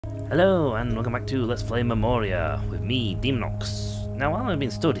Hello and welcome back to Let's Play Memoria with me, Deamonx. Now while I've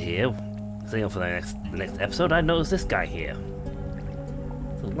been stood here, staying for the next episode, I noticed this guy here.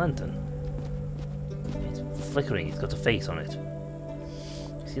 It's a lantern. It's flickering, it's got a face on it.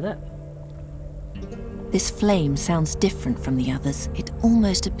 See that? This flame sounds different from the others. It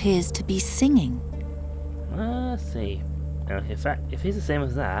almost appears to be singing. Let's see. Now, in fact, if he's the same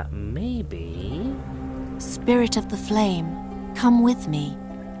as that, maybe... Spirit of the flame, come with me.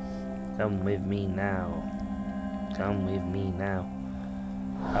 Come with me now. Come with me now.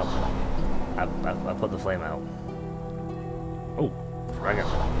 Oh. I'll put the flame out. Oh, dragon.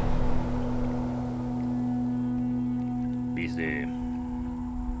 Busy.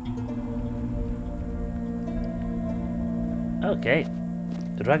 Okay.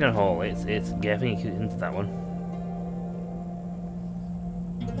 The dragon hole, it's getting into that one.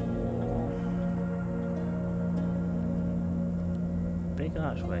 Big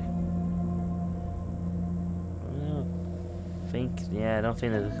archway. I don't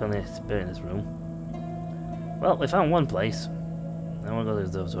think there's gonna be a spirit in this room. Well, we found one place. I wanna go to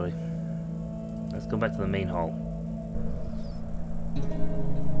the observatory. Let's go back to the main hall.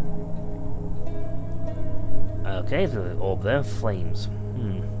 Okay, so the orb there, flames.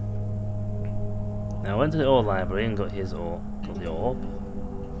 Now I went to the old library and got his orb. Got the orb.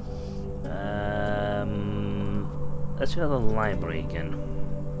 Let's check out the library again.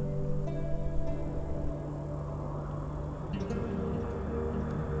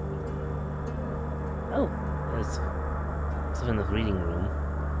 Oh, there's something in the reading room.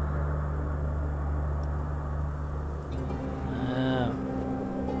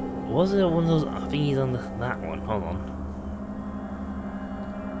 Was there one of those thingies on that one? Hold on.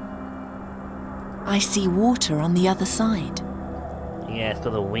 I see water on the other side. Yeah, it's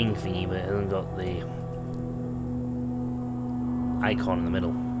got the wing thingy, but it hasn't got the icon in the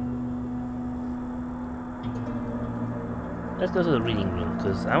middle. Let's go to the reading room,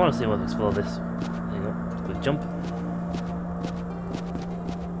 because I want to see what explore this. There you go, quick jump.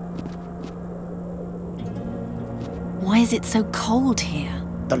 Why is it so cold here?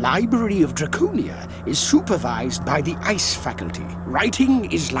 The Library of Draconia is supervised by the Ice Faculty.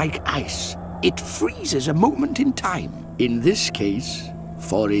 Writing is like ice. It freezes a moment in time. In this case,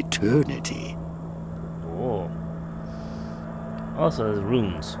 for eternity. Oh. Also, there's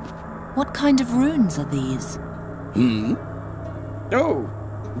runes. What kind of runes are these? Oh,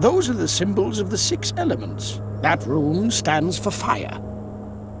 those are the symbols of the 6 elements. That rune stands for fire.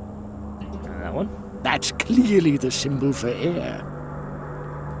 And that one? That's clearly the symbol for air.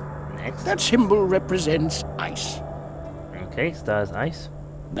 Next. That symbol represents ice. Okay, stars, ice.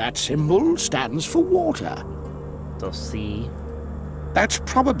 That symbol stands for water. So sea. That's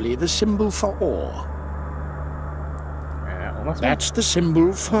probably the symbol for ore. And that one last That's the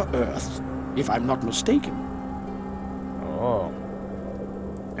symbol for earth, if I'm not mistaken. one. Oh.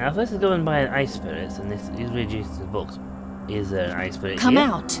 Now, if this is going by an ice spirit, and this is reduced to the books, is there an ice spirit Come here?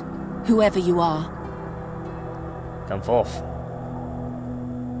 out, whoever you are. Come forth.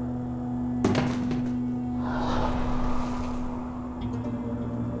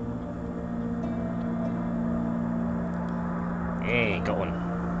 Hey, got one.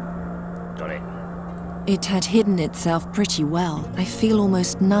 Got it. It had hidden itself pretty well. I feel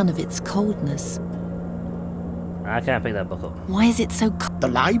almost none of its coldness. I can't pick that book up. Why is it so cold? The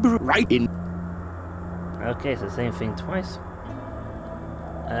library right in. Okay, so the same thing twice.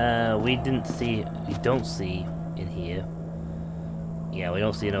 We don't see in here. Yeah, we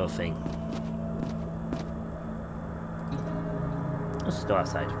don't see another thing. Let's just go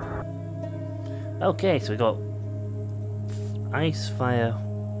outside. Okay, so we got ice, fire,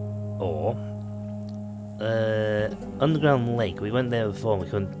 or underground lake. We went there before and we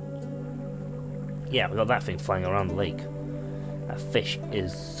couldn't. Yeah, we got that thing flying around the lake. That fish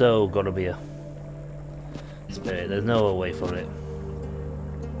is so gotta be a spirit. There's no way for it.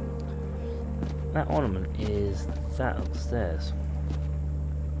 That ornament is that upstairs.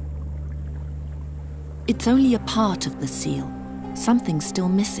 It's only a part of the seal. Something's still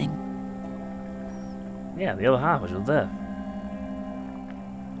missing. Yeah, the other half was just there.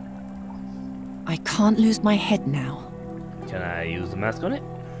 I can't lose my head now. Can I use the mask on it?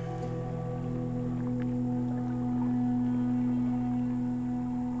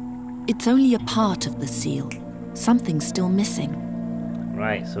 It's only a part of the seal. Something's still missing.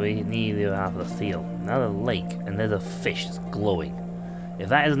 Right, so we need the other half of the seal. Now the lake, and there's a fish that's glowing. If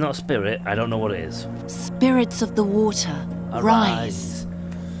that is not spirit, I don't know what it is. Spirits of the water, rise.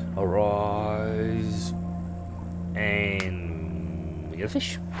 Arise. And we get a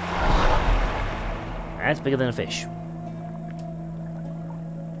fish. That's bigger than a fish.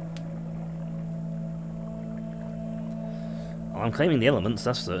 I'm claiming the elements,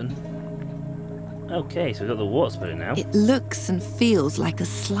 that's certain. Okay, so we've got the water spirit now. It looks and feels like a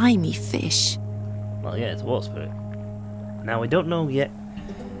slimy fish. Well, yeah, it's a water spirit. Now, we don't know yet.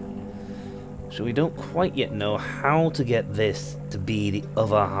 So we don't quite yet know how to get this to be the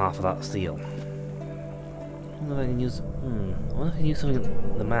other half of that seal. I wonder if I can use... I wonder if I can use something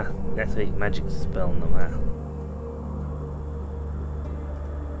in the math. Activate magic spell in the math.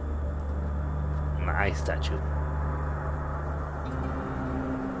 An ice statue.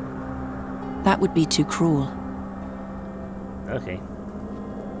 That would be too cruel. Okay.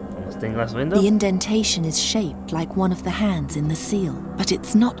 On the stained glass window? The indentation is shaped like one of the hands in the seal, but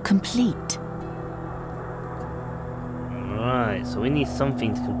it's not complete. Right, so we need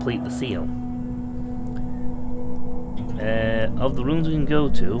something to complete the seal. Of the rooms we can go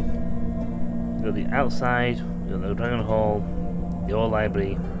to, we got the outside, we got the Dragon Hall, the old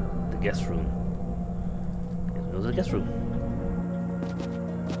library, the guest room. Let's go to the guest room.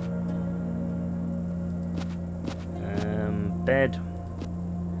 Bed.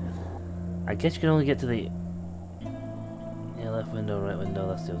 I guess you can only get to the left window, right window,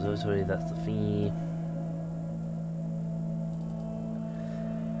 that's the observatory, that's the fee.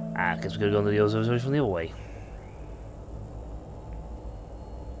 I guess we're gonna go into the observatory from the other way.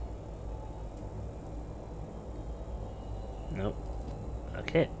 Nope.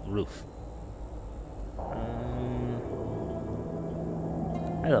 Okay, roof.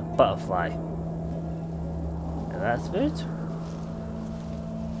 There's a butterfly. Is that a spirit?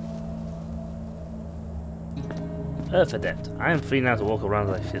 Earth Adept. I am free now to walk around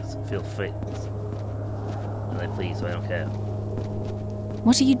as I feel fit. As I please, so I don't care.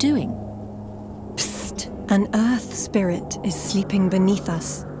 What are you doing? Psst. An earth spirit is sleeping beneath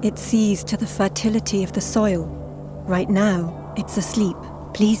us. It sees to the fertility of the soil. Right now, it's asleep.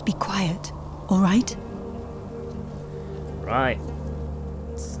 Please be quiet, all right? Right.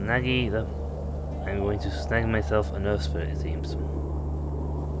 Snaggy the... I'm going to snag myself an earth spirit, it seems.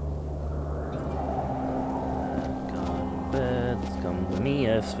 Birds, come to me,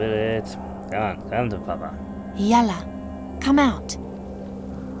 earth spirit. Come to Papa. Yalla, come out.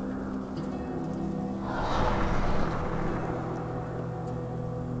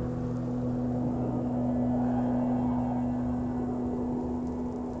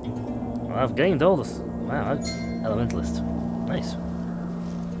 Well, I've gained all this. Wow, elementalist. Nice.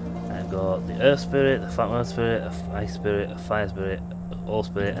 I've got the earth spirit, the fat earth spirit, a ice spirit, a fire spirit, an all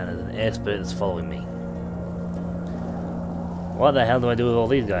spirit, and an air spirit that's following me. What the hell do I do with all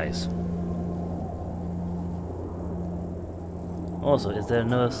these guys? Also, is there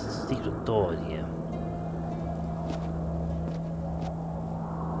another secret door in here?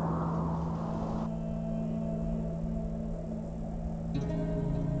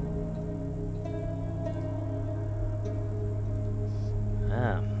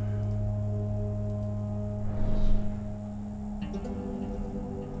 Ah.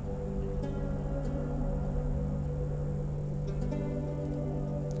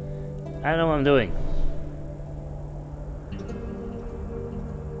 I don't know what I'm doing.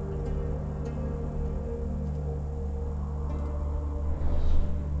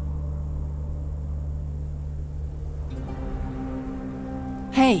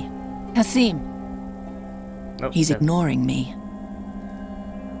 Hey, Kasim. Nope, He's ignoring me.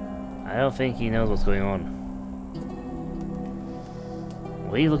 I don't think he knows what's going on.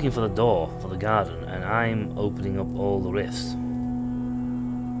 We're looking for the door for the garden, and I'm opening up all the rifts.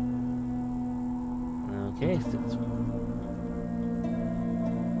 Okay.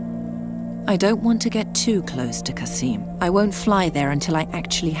 I don't want to get too close to Kasim. I won't fly there until I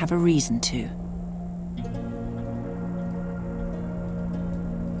actually have a reason to.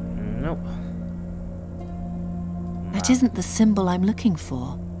 Nope. That isn't the symbol I'm looking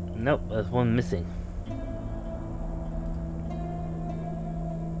for. Nope, there's one missing.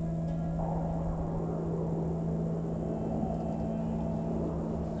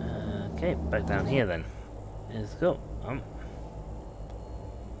 Okay, back down here then. Let's go.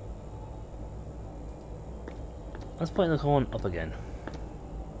 Let's point the horn up again.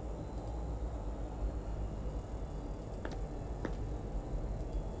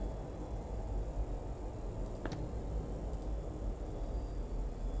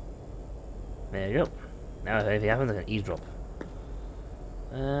 There you go. Now if anything happens, I can eavesdrop.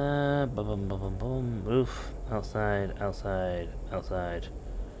 Boom, boom, boom, boom, boom. Roof. Outside, outside, outside.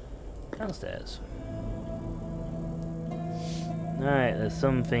 Downstairs. Alright, there's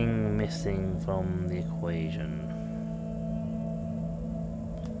something missing from the equation.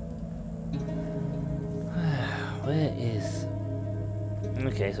 Where is...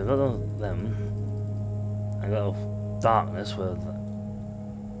 Okay, so I've got them. I got darkness with...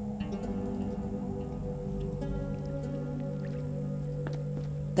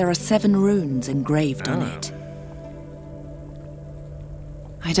 There are 7 runes engraved on it.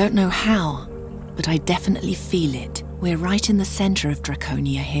 I don't know how, but I definitely feel it. We're right in the center of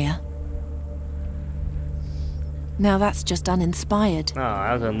Draconia here. Now that's just uninspired. Oh,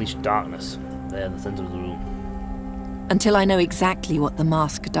 I'll unleash darkness. There in the center of the room. Until I know exactly what the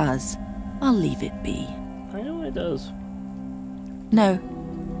mask does, I'll leave it be. I know what it does. No.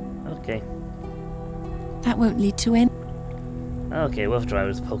 Okay. That won't lead to any... Okay, we'll have to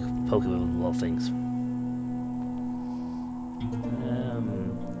try to poke it with a lot of things.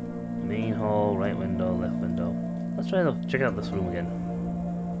 Main hall, right window, left window. Let's try to check out this room again.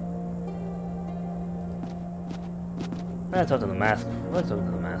 Let's talk to the mask. Let's talk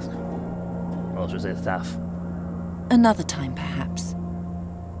to the mask. Or should I say staff. Another time, perhaps.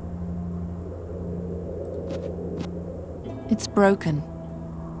 It's broken.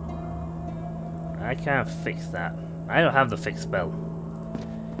 I can't fix that. I don't have the fix spell.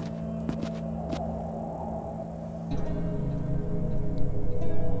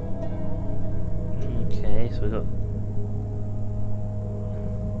 Okay, so we got...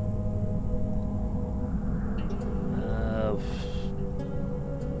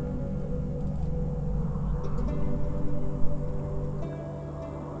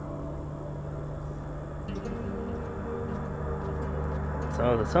 So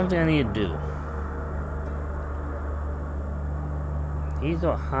there's something I need to do. He's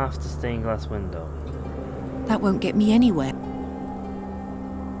got half the stained glass window. That won't get me anywhere.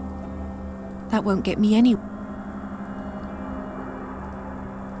 That won't get me any...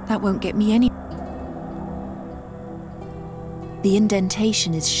 That won't get me any... The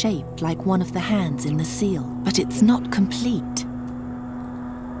indentation is shaped like one of the hands in the seal, but it's not complete.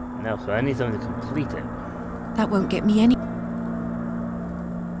 No, so I need something to complete it. That won't get me any...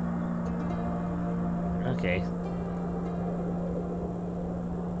 Okay.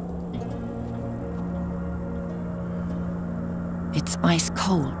 It's ice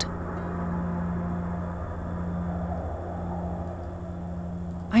cold.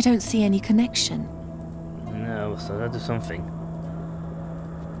 I don't see any connection. No, so I gotta do something.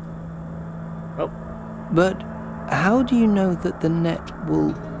 Oh. But how do you know that the net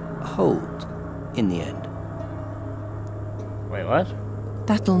will hold in the end? Wait, what?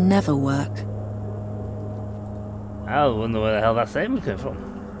 That'll never work. I wonder where the hell that statement came from.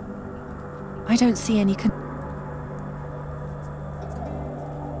 I don't see any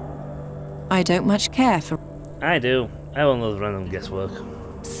I don't much care for... I do. I want those random guesswork.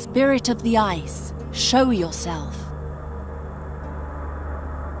 Spirit of the ice, show yourself.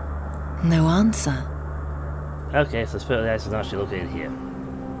 No answer. Okay, so Spirit of the Ice is actually located here.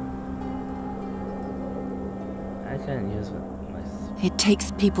 I can't use it. Nice. It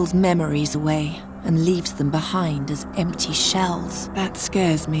takes people's memories away and leaves them behind as empty shells. That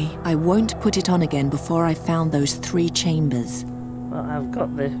scares me. I won't put it on again before I've found those 3 chambers. Well, I've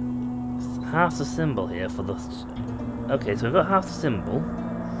got the half the symbol here for the... Okay, so we've got half the symbol.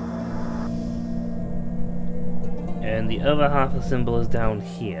 And the other half of the symbol is down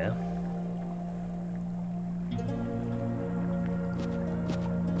here.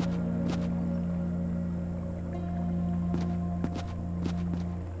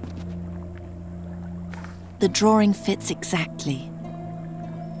 The drawing fits exactly.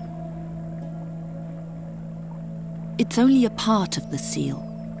 It's only a part of the seal.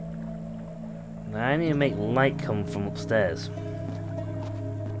 Now I need to make light come from upstairs.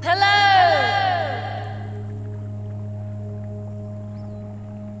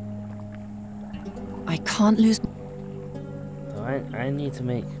 I can't lose... So I need to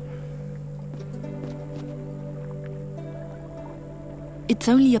make... It's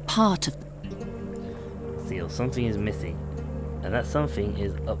only a part of... seal. Something is missing. And that something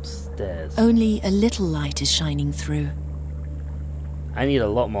is upstairs. Only a little light is shining through. I need a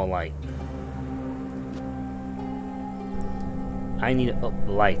lot more light. I need up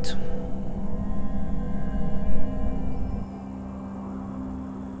light.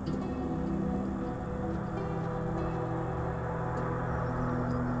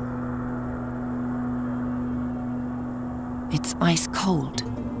 It's ice cold.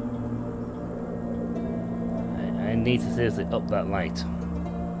 I need to seriously up that light.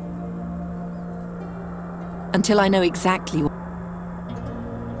 Until I know exactly what...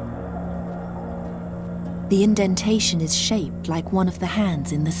 The indentation is shaped like one of the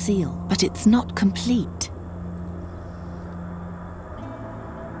hands in the seal, but it's not complete.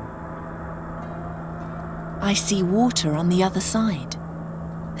 I see water on the other side.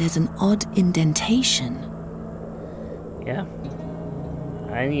 There's an odd indentation. Yeah?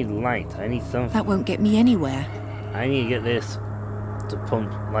 I need light. I need something. That won't get me anywhere. I need to get this to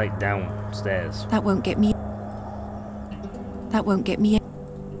pump light downstairs. That won't get me. That won't get me.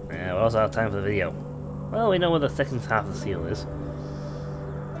 Yeah, we're also out of time for the video. Well, we know where the second half of the seal is.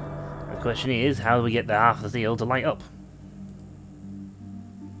 The question is, how do we get the half of the seal to light up?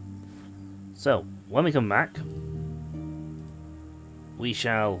 So, when we come back, we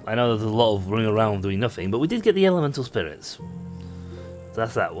shall... I know there's a lot of running around doing nothing, but we did get the elemental spirits. So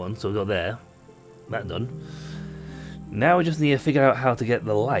that's that one, so we got there. That done. Now we just need to figure out how to get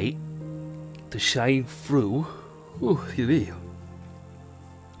the light to shine through... Ooh, excuse me.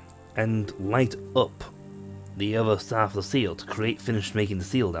 And light up the other half of the seal to finish making the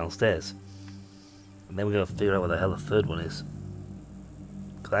seal downstairs. And then we're going to figure out what the hell the third one is.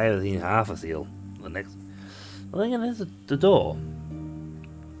 Because I haven't seen half a seal. The next... Well, again, there's the door.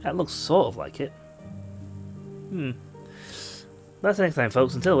 That looks sort of like it. That's the next time,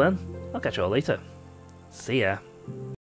 folks. Until then, I'll catch you all later. See ya.